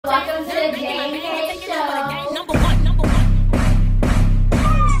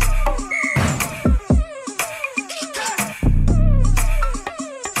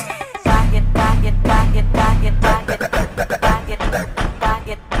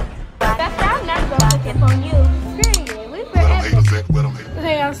Dip on you. Period. We forever.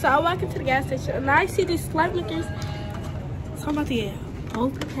 Okay, y'all, so I walk into the gas station and I see these slight lookers. So I'm about to get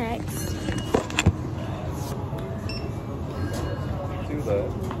both the packs. Do that.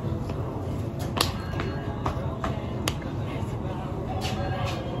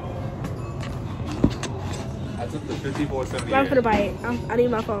 I took the 54.78. I'm gonna buy it. I need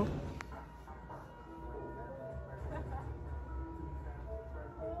my phone.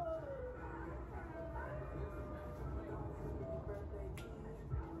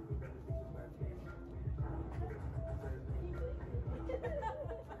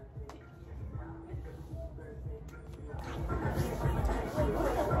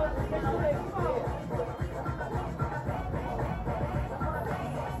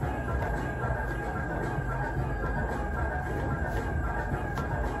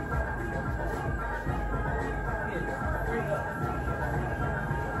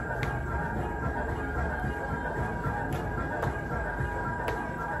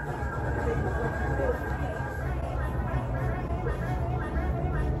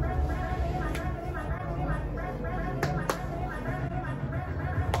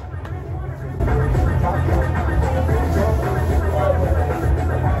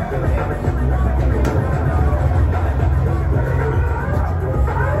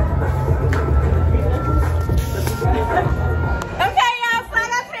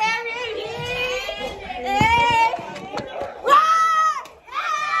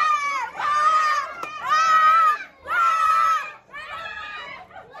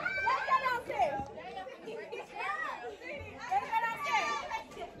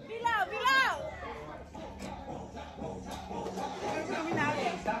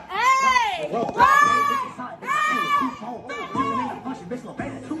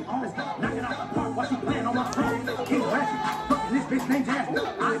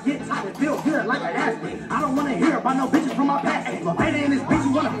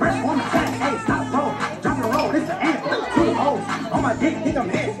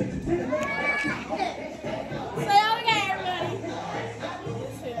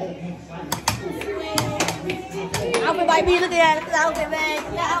 Like me looking at this outfit, man.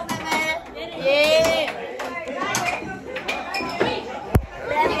 This outfit, man. Yeah.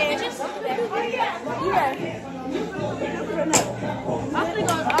 I'm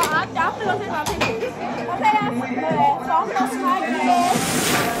gonna go take my pictures. Okay, so I'm gonna slide this.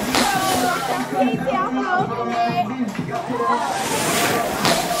 I'm gonna open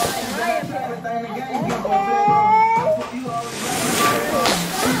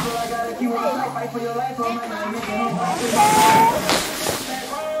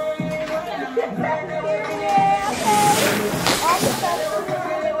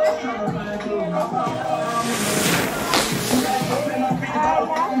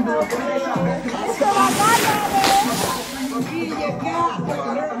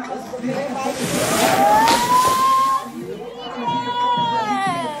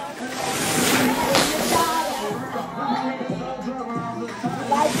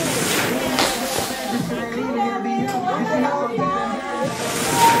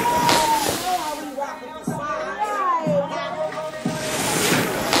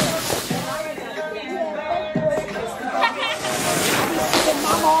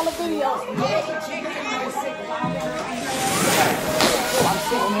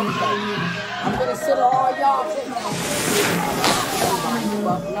I'm gonna sit on all y'all sitting down.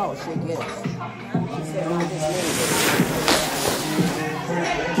 No, she get it. She said, I just need it.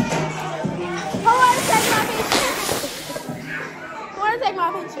 Who wanna take my pictures? Who wanna take my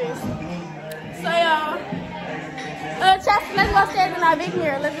pictures? So y'all, Chelsea, let's go upstairs in our big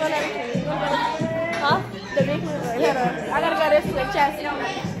mirror. Let's go there. Huh? The big mirror. Hold on. I gotta go this way, Chelsea.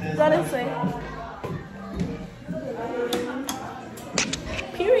 Go this way.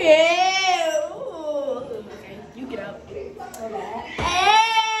 Period. Ooh. Okay, you get up.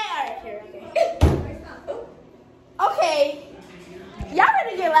 Okay. Y'all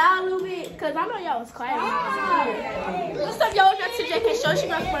ready to get loud a little bit? Cause I know y'all was quiet. What's up, y'all? Got to JK show. She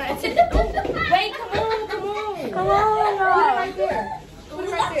got fun. Wait, come on. Come on, y'all. Right there. Put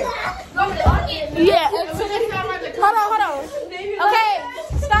it right there. Yeah. Hold on. Okay,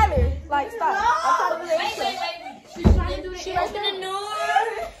 stop it. Like, stop. I'm trying to do the intro. She's trying to do the intro.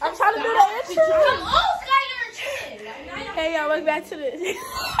 I'm trying to do the intro. Come on, Sky. Hey, y'all, welcome back to this.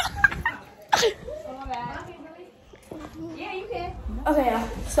 Yeah, you can. Okay, y'all.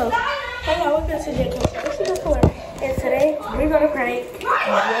 So, hey, y'all, welcome to JK show. And today, we're going to prank. Yeah,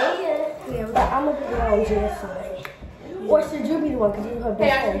 I'm going to be on Jay's side. Or should you be the one? Because you her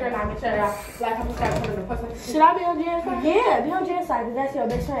best friend. Should I be on Jay's side? Yeah, be on Jay's side because that's your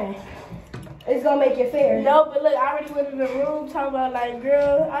best friend. it's gonna make it fair. No, but look, I already went in the room talking about like,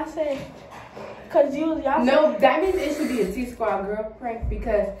 girl, I said, cause y'all no, that means it should be a C-squad girl prank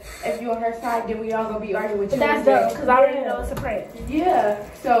because if you're on her side, then we all gonna be arguing with you. That's dumb, because I already know it's a prank. Yeah,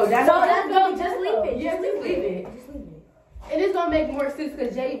 so that's no, just leave it. Yeah, just leave it. It is gonna make more sense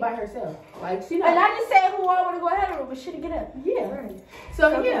because Jay by herself. Like she. And I just said who I want to go ahead of her, but she didn't get up. Yeah. Right.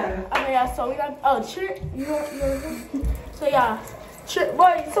 So yeah. Okay, yeah. So we got Trick. You know. So yeah, Trick.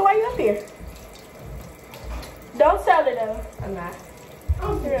 Boy, so why you up here? Don't tell her though. I'm not.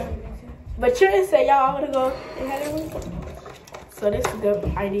 But Trick said y'all want to go ahead of her. So this is a good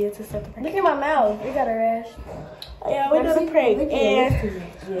idea to set the prank. Look at my mouth. We got a rash. Yeah, we doing a prank.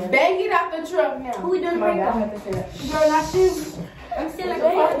 And bang it out the truck now. Who we doing the prank on? Girl, not you. I'm still like I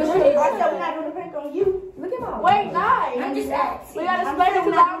thought we not doing a prank on you. Look at my wait, nice. I'm just asking. We gotta explain it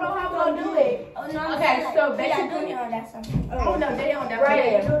because I don't know how we're gonna do it. Oh no. Okay, so basically, oh no, they don't. That's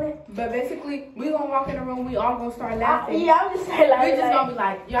right. But basically, we gonna walk in the room. We all gonna start laughing. Yeah, I'm just saying like. We just gonna be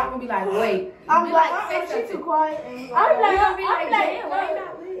like, y'all gonna be like, wait. I'm like, she too quiet. I'm like,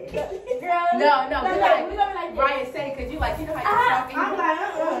 girl. No, we gonna be like Ryan say, cause you like, you know how you talking. I'm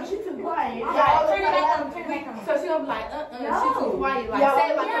like, she too quiet. Yeah, turn it back on. So she gonna be like, she too quiet. Like, say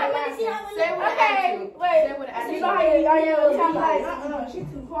it like that. Say what attitude. Wait, say what attitude. You know how you talk like, she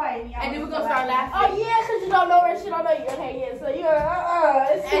too quiet. And then we gonna start laughing. Oh yeah, cause you don't know her, she don't know you. Okay, yeah. So you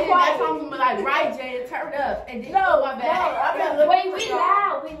it's too quiet. And then that's how I'm gonna be like, right, Jay, turn up. And then no, my bad. No, wait, we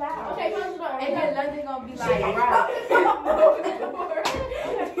loud. Okay, close the door. And then London gonna be like, right.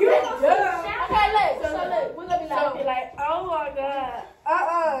 Okay, look, we're gonna be like, oh my god,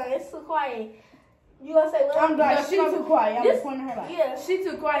 it's too quiet. You gonna say, I'm like, no, she too quiet. I'm just pointing her like, yeah, she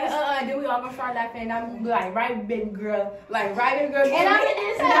too quiet. Then we all gonna start laughing. And I'm gonna be like, right, baby girl, like, right, baby girl. And I'm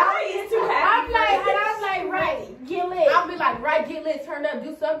like, right, get lit. I'll be like, right, get lit, turn up,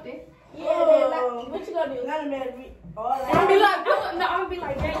 do something. Yeah, what you gonna do? None of that. I'll be like, I'll be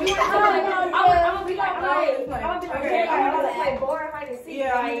like, Jay, you I'll be like, boring, hide and seek.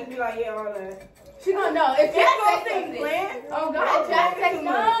 Yeah, I need to be like, yeah, all that. She gonna know. If Jack say something, oh God, Jack say something.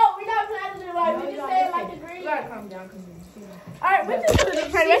 No, we not planning it like we just say it like a dream. You gotta calm down. Alright, we're just gonna do the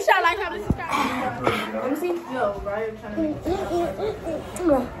prank. Make sure I like how this is. Let me see. No, right? Trying to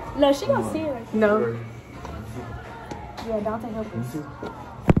no, she gonna see it. No. Yeah, don't take her piece.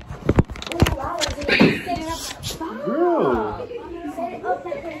 Girl.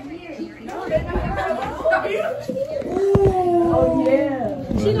 Oh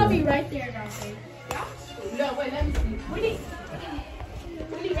yeah. She gonna be right there, guys. No, wait, let me see.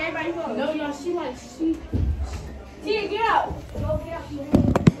 We need everybody phone. No, she. Tia, get out. Go get out.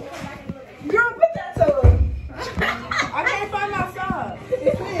 Girl, put that to her. I can't find my side.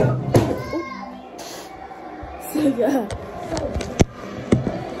 It's me.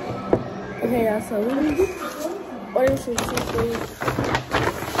 Okay, y'all, so what is this?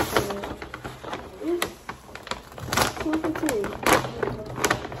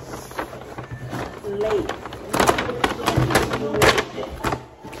 Late.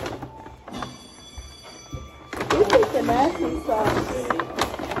 This is the nasty sauce.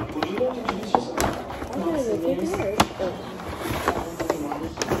 I'm gonna go take it.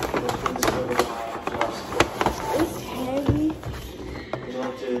 It's heavy.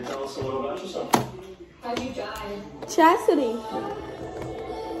 Tell us a little about yourself. How'd you die? Chastity.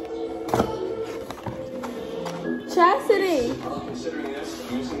 Chastity. Considering this a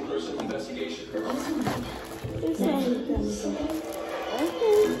missing person investigation. It's okay.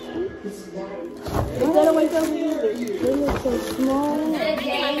 You gotta wake up with you. They look so small.